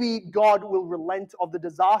 and maybe God will relent of the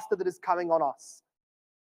disaster that is coming on us.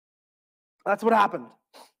 That's what happened.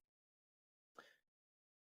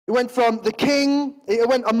 It went from the king, it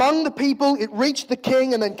went among the people, it reached the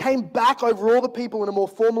king, and then came back over all the people in a more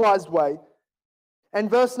formalized way. And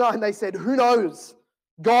verse 9, they said, who knows?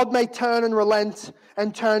 God may turn and relent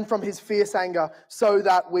and turn from his fierce anger so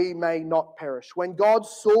that we may not perish. When God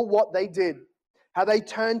saw what they did, how they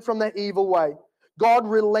turned from their evil way, God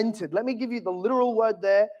relented. Let me give you the literal word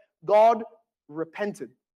there. God repented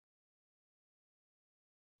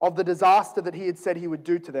of the disaster that he had said he would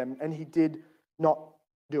do to them, and he did not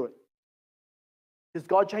do it. Does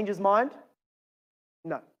God change his mind?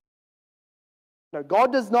 No. No,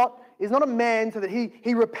 God is not a man so that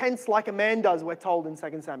he repents like a man does, we're told in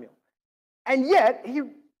 2 Samuel. And yet,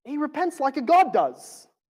 he repents like a God does.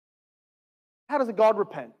 How does a God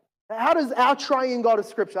repent? How does our triune God of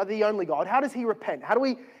Scripture, the only God, how does he repent? How do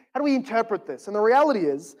we interpret this? And the reality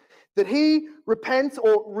is that he repents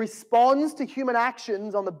or responds to human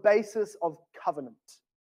actions on the basis of covenant.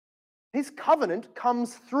 His covenant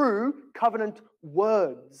comes through covenant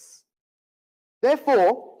words.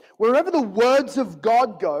 Therefore, wherever the words of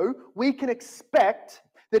God go, we can expect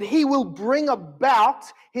that he will bring about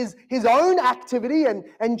his own activity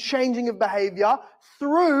and changing of behavior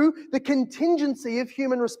through the contingency of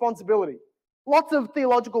human responsibility. Lots of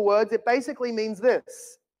theological words. It basically means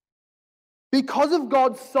this. Because of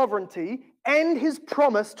God's sovereignty, and his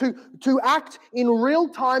promise to act in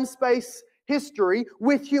real-time space history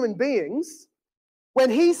with human beings, when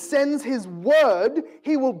he sends his word,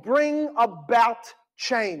 he will bring about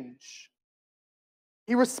change.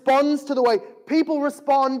 He responds to the way people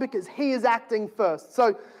respond because he is acting first.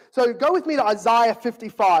 So go with me to Isaiah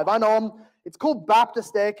 55. I know it's called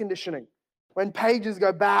Baptist air conditioning. When pages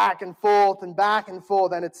go back and forth, and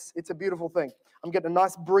it's a beautiful thing. I'm getting a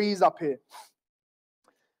nice breeze up here.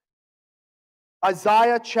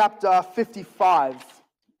 Isaiah chapter 55.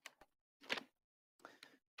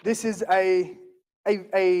 This is a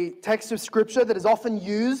text of scripture that is often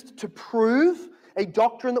used to prove a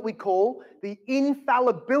doctrine that we call the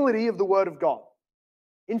infallibility of the Word of God.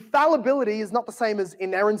 Infallibility is not the same as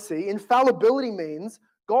inerrancy. Infallibility means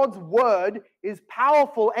God's Word is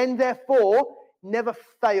powerful and therefore never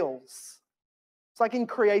fails. It's like in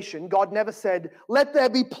creation, God never said, "Let there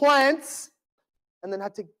be plants," and then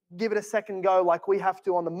had to give it a second go like we have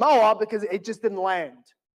to on the mower because it just didn't land.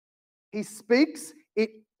 He speaks,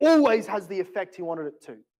 it always has the effect he wanted it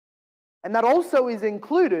to. And that also is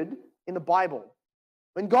included in the Bible.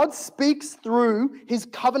 When God speaks through his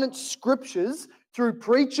covenant scriptures, through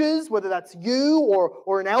preachers, whether that's you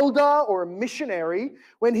or an elder or a missionary,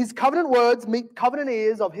 when his covenant words meet covenant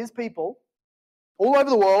ears of his people all over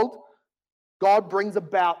the world, God brings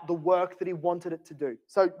about the work that he wanted it to do.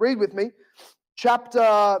 So read with me.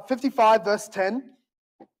 Chapter 55, verse 10.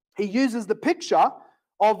 He uses the picture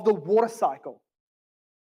of the water cycle.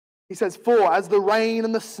 He says, "For as the rain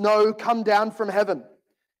and the snow come down from heaven,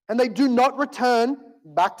 and they do not return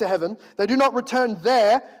back to heaven, they do not return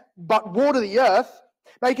there, but water the earth,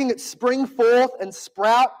 making it spring forth and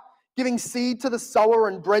sprout, giving seed to the sower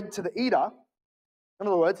and bread to the eater." In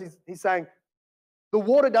other words, he's saying the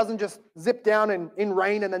water doesn't just zip down in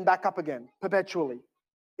rain and then back up again perpetually.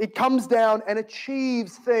 It comes down and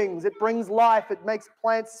achieves things. It brings life. It makes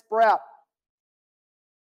plants sprout.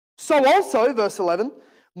 So also, verse 11,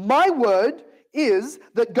 "My word is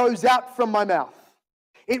that goes out from my mouth.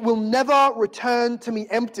 It will never return to me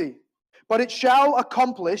empty, but it shall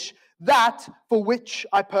accomplish that for which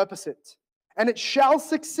I purpose it, and it shall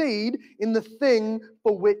succeed in the thing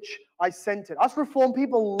for which I sent it." Us Reformed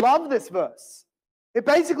people love this verse. It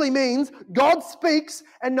basically means God speaks,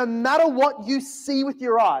 and no matter what you see with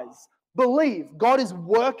your eyes, believe God is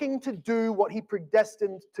working to do what he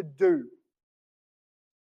predestined to do.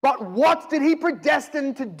 But what did he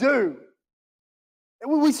predestine to do?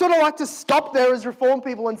 We sort of like to stop there as Reformed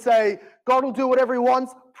people and say, God will do whatever he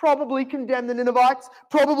wants, probably condemn the Ninevites,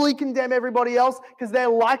 probably condemn everybody else because they're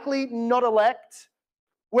likely not elect.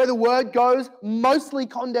 Where the word goes, mostly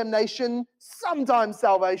condemnation, sometimes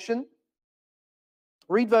salvation.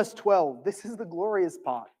 Read verse 12. This is the glorious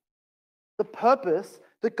part. The purpose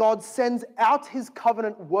that God sends out his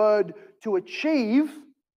covenant word to achieve,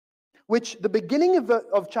 which the beginning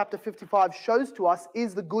of chapter 55 shows to us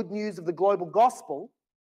is the good news of the global gospel,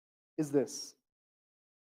 is this.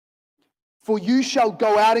 "For you shall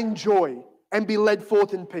go out in joy and be led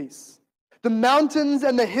forth in peace. The mountains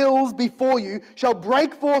and the hills before you shall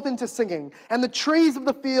break forth into singing, and the trees of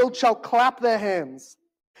the field shall clap their hands.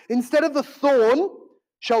 Instead of the thorn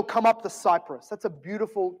shall come up the cypress." That's a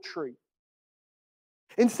beautiful tree.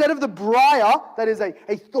 "Instead of the briar," that is a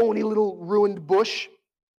thorny little ruined bush,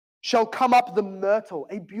 "shall come up the myrtle,"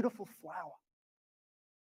 a beautiful flower.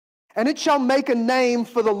 "And it shall make a name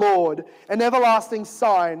for the Lord, an everlasting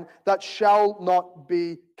sign that shall not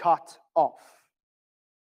be cut off."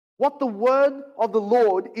 What the word of the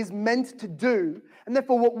Lord is meant to do, and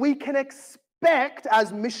therefore what we can expect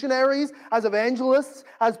as missionaries, as evangelists,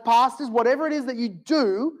 as pastors, whatever it is that you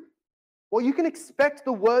do, what you can expect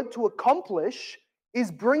the word to accomplish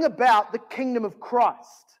is bring about the kingdom of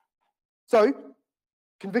Christ. So,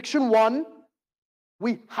 conviction 1,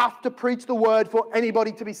 we have to preach the word for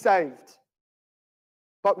anybody to be saved.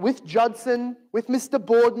 But with Judson, with Mr.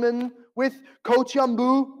 Boardman, with Coach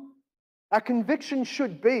Yambu, our conviction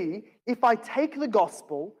should be, if I take the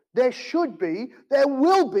gospel, there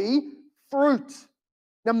will be fruit.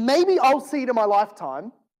 Now, maybe I'll see it in my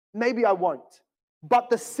lifetime, maybe I won't. But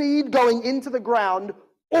the seed going into the ground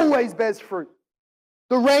always bears fruit.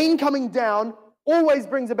 The rain coming down always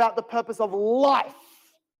brings about the purpose of life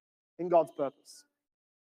in God's purpose.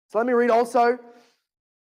 So let me read also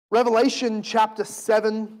Revelation chapter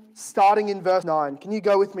 7, starting in verse 9. Can you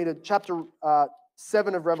go with me to chapter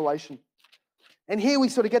 7 of Revelation? And here we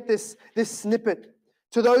sort of get this snippet.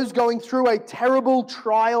 To those going through a terrible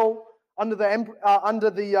trial under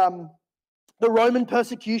the Roman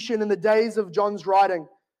persecution in the days of John's writing.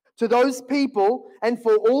 To those people, and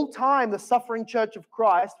for all time, the suffering church of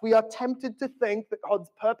Christ, we are tempted to think that God's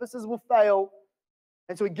purposes will fail.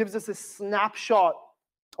 And so he gives us a snapshot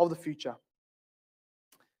of the future.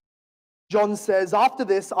 John says, after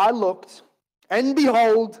this I looked, and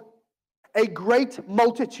behold, a great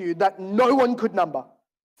multitude that no one could number,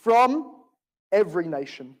 from every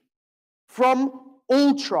nation, from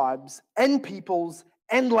all tribes and peoples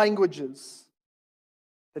and languages.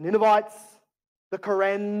 The Ninevites, the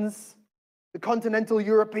Karens, the continental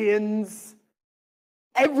Europeans,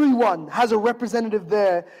 everyone has a representative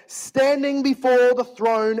there standing before the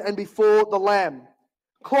throne and before the Lamb,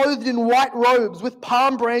 clothed in white robes with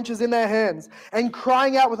palm branches in their hands and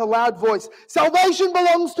crying out with a loud voice, "Salvation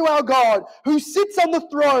belongs to our God who sits on the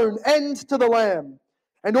throne and to the Lamb."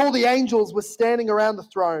 And all the angels were standing around the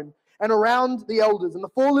throne and around the elders and the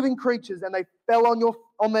four living creatures, and they fell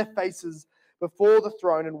on their faces before the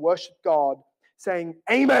throne and worshipped God, saying,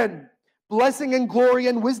 "Amen. Blessing and glory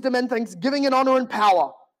and wisdom and thanksgiving and honor and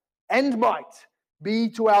power and might be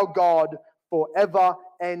to our God forever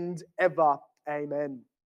and ever. Amen."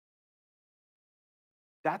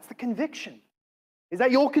 That's the conviction. Is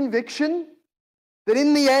that your conviction? That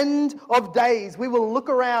in the end of days, we will look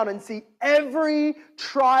around and see every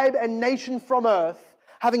tribe and nation from earth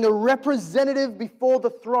having a representative before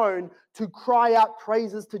the throne to cry out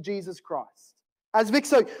praises to Jesus Christ. As Vic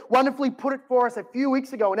so wonderfully put it for us a few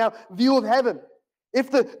weeks ago in our View of Heaven,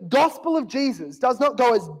 if the gospel of Jesus does not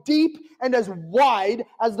go as deep and as wide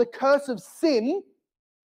as the curse of sin,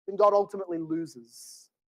 then God ultimately loses.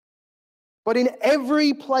 But in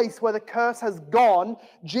every place where the curse has gone,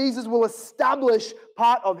 Jesus will establish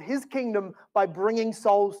part of his kingdom by bringing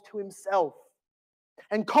souls to himself.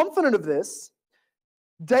 And confident of this,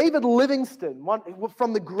 David Livingstone, one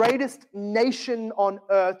from the greatest nation on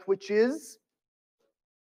earth, which is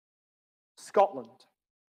Scotland.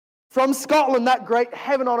 From Scotland, that great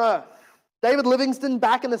heaven on earth. David Livingstone,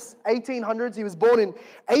 back in the 1800s, he was born in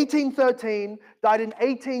 1813, died in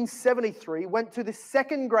 1873, went to the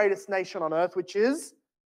second greatest nation on earth, which is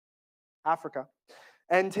Africa.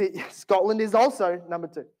 And Scotland is also number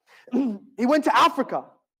 2. He went to Africa.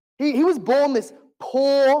 He was born this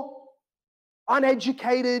poor,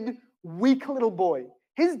 uneducated, weak little boy.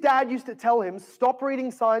 His dad used to tell him, stop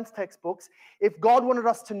reading science textbooks. If God wanted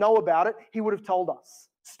us to know about it, he would have told us.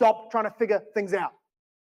 Stop trying to figure things out.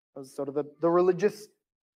 That was sort of the religious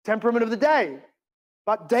temperament of the day.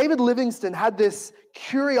 But David Livingstone had this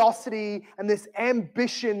curiosity and this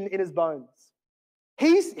ambition in his bones.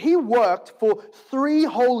 He worked for 3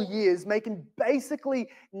 whole years making basically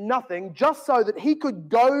nothing just so that he could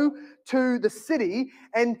go to the city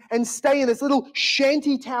and stay in this little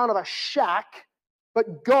shanty town of a shack,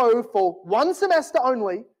 but go for 1 semester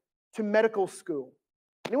only to medical school.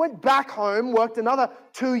 And he went back home, worked another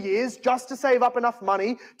 2 years just to save up enough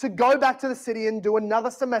money to go back to the city and do another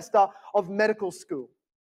semester of medical school.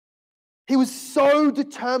 He was so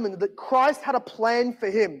determined that Christ had a plan for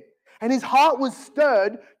him, and his heart was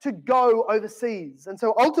stirred to go overseas. And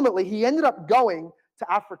so ultimately, he ended up going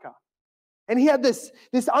to Africa. And he had this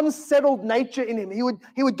unsettled nature in him. He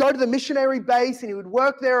would go to the missionary base and he would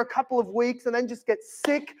work there a couple of weeks and then just get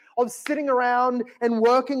sick of sitting around and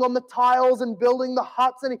working on the tiles and building the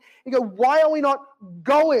huts. And he'd go, why are we not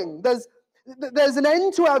going? There's an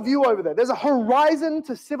end to our view over there. There's a horizon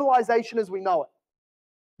to civilization as we know it.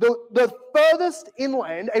 The furthest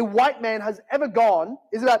inland a white man has ever gone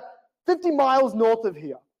is about 50 miles north of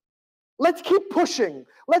here. Let's keep pushing.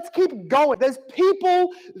 Let's keep going. There's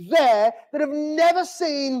people there that have never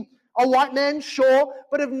seen a white man, sure,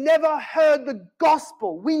 but have never heard the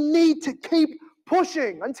gospel. We need to keep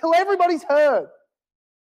pushing until everybody's heard.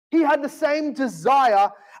 He had the same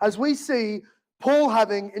desire as we see Paul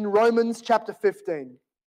having in Romans chapter 15.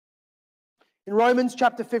 In Romans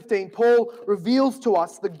chapter 15, Paul reveals to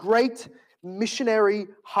us the great missionary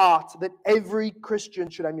heart that every Christian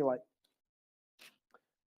should emulate.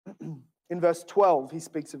 In verse 12, he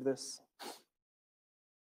speaks of this.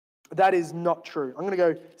 That is not true. I'm going to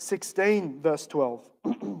go 16, verse 12.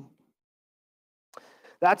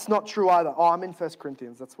 That's not true either. Oh, I'm in 1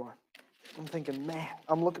 Corinthians, that's why. I'm thinking, man,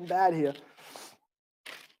 I'm looking bad here.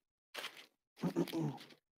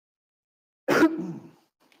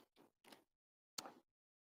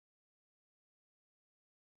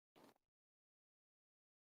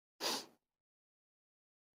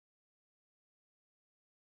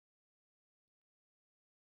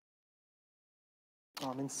 Oh,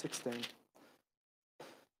 I'm in 16.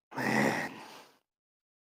 Man.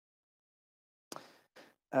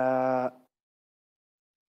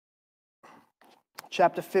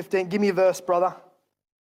 Chapter 15. Give me a verse, brother.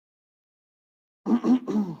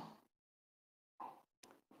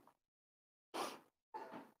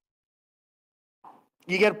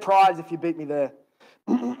 You get a prize if you beat me there.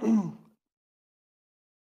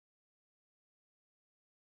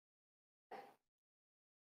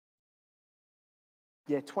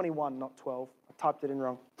 Yeah, 21, not 12. I typed it in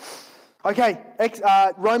wrong. Okay,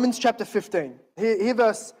 Romans chapter 15. Here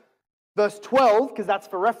verse 12, because that's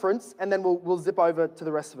for reference, and then we'll zip over to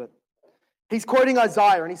the rest of it. He's quoting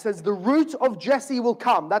Isaiah, and he says, the root of Jesse will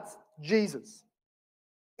come. That's Jesus.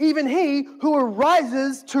 Even he who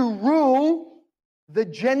arises to rule the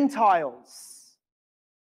Gentiles.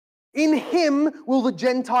 In him will the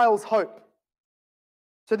Gentiles hope.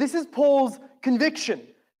 So this is Paul's conviction.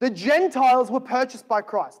 The Gentiles were purchased by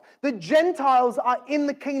Christ. The Gentiles are in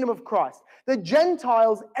the kingdom of Christ. The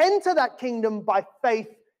Gentiles enter that kingdom by faith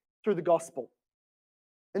through the gospel.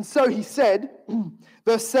 And so he said,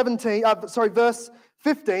 verse 15,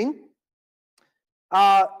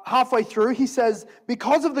 halfway through, he says,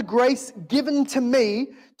 because of the grace given to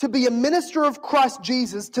me to be a minister of Christ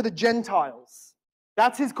Jesus to the Gentiles.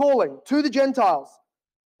 That's his calling, to the Gentiles.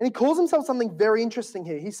 And he calls himself something very interesting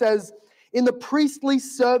here. He says, in the priestly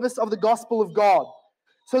service of the gospel of God,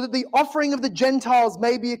 so that the offering of the Gentiles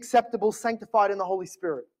may be acceptable, sanctified in the Holy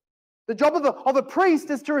Spirit. The job of a priest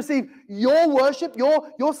is to receive your worship,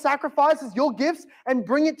 your sacrifices, your gifts, and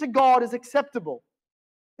bring it to God as acceptable.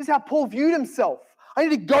 This is how Paul viewed himself. I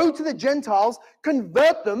need to go to the Gentiles,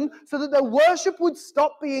 convert them, so that their worship would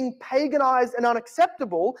stop being paganized and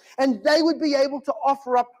unacceptable, and they would be able to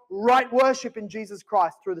offer up right worship in Jesus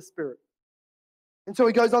Christ through the Spirit. And so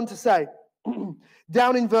he goes on to say,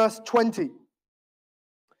 down in verse 20,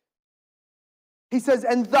 he says,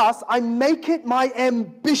 and thus I make it my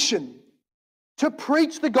ambition to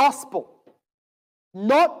preach the gospel,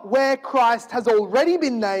 not where Christ has already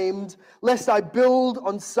been named, lest I build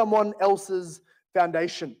on someone else's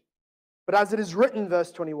foundation. But as it is written,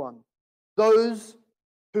 verse 21, those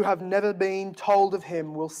who have never been told of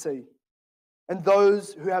him will see, and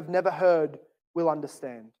those who have never heard will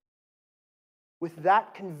understand. With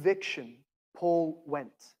that conviction, Paul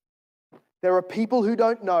went. There are people who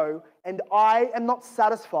don't know, and I am not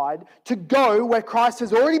satisfied to go where Christ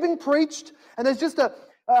has already been preached, and there's just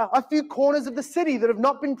a few corners of the city that have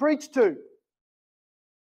not been preached to.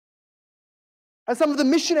 As some of the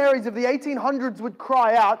missionaries of the 1800s would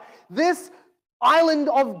cry out, this island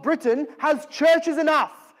of Britain has churches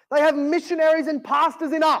enough. They have missionaries and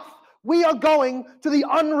pastors enough. We are going to the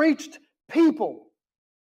unreached people.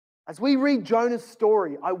 As we read Jonah's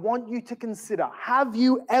story, I want you to consider, have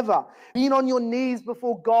you ever been on your knees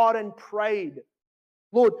before God and prayed,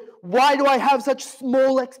 Lord, why do I have such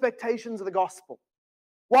small expectations of the gospel?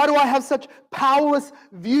 Why do I have such powerless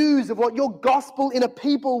views of what your gospel in a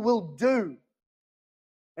people will do?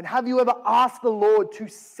 And have you ever asked the Lord to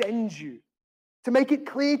send you, to make it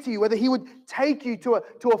clear to you whether he would take you to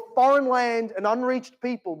a foreign land, an unreached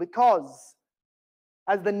people? Because,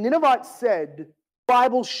 as the Ninevites said, the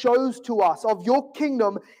Bible shows to us of your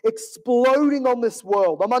kingdom exploding on this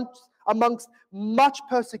world amongst much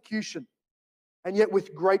persecution, and yet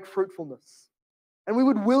with great fruitfulness. And we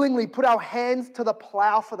would willingly put our hands to the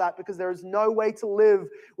plow for that, because there is no way to live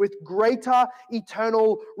with greater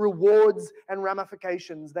eternal rewards and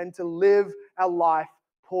ramifications than to live our life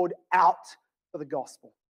poured out for the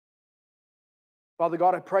gospel. Father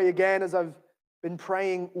God, I pray again, as I've been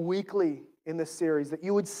praying weekly in this series, that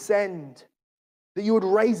you would send, that you would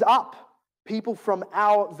raise up people from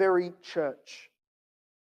our very church,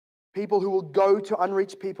 people who will go to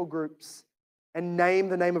unreached people groups and name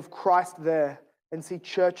the name of Christ there, and see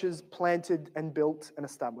churches planted and built and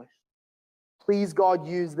established. Please, God,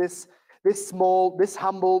 use this small, this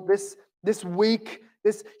humble, this weak,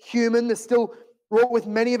 this human, this still wrought with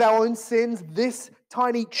many of our own sins, this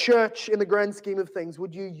tiny church in the grand scheme of things.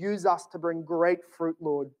 Would you use us to bring great fruit,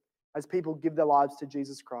 Lord, as people give their lives to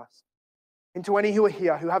Jesus Christ? And to any who are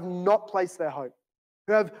here who have not placed their hope,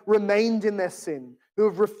 who have remained in their sin, who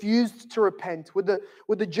have refused to repent, would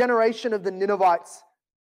the generation of the Ninevites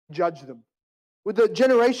judge them? Would the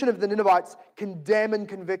generation of the Ninevites condemn and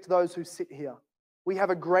convict those who sit here? We have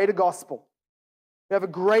a greater gospel. We have a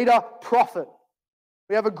greater prophet.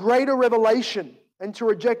 We have a greater revelation. And to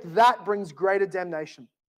reject that brings greater damnation.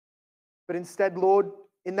 But instead, Lord,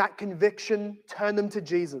 in that conviction, turn them to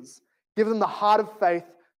Jesus. Give them the heart of faith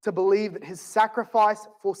to believe that his sacrifice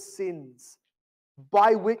for sins,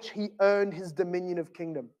 by which he earned his dominion of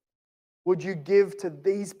kingdom, would you give to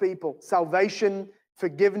these people salvation,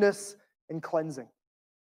 forgiveness, and cleansing.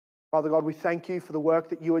 Father God, we thank you for the work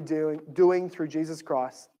that you are doing through Jesus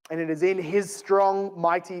Christ. And it is in his strong,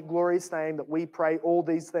 mighty, glorious name that we pray all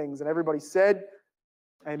these things. And everybody said,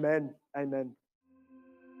 amen, amen.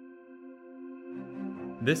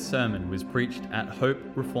 This sermon was preached at Hope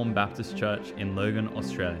Reformed Baptist Church in Logan,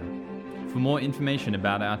 Australia. For more information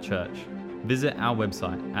about our church, visit our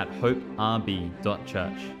website at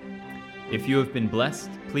hoperb.church. If you have been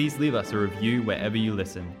blessed, please leave us a review wherever you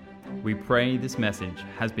listen. We pray this message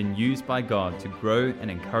has been used by God to grow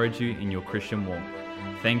and encourage you in your Christian walk.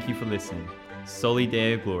 Thank you for listening. Soli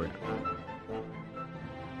Deo Gloria.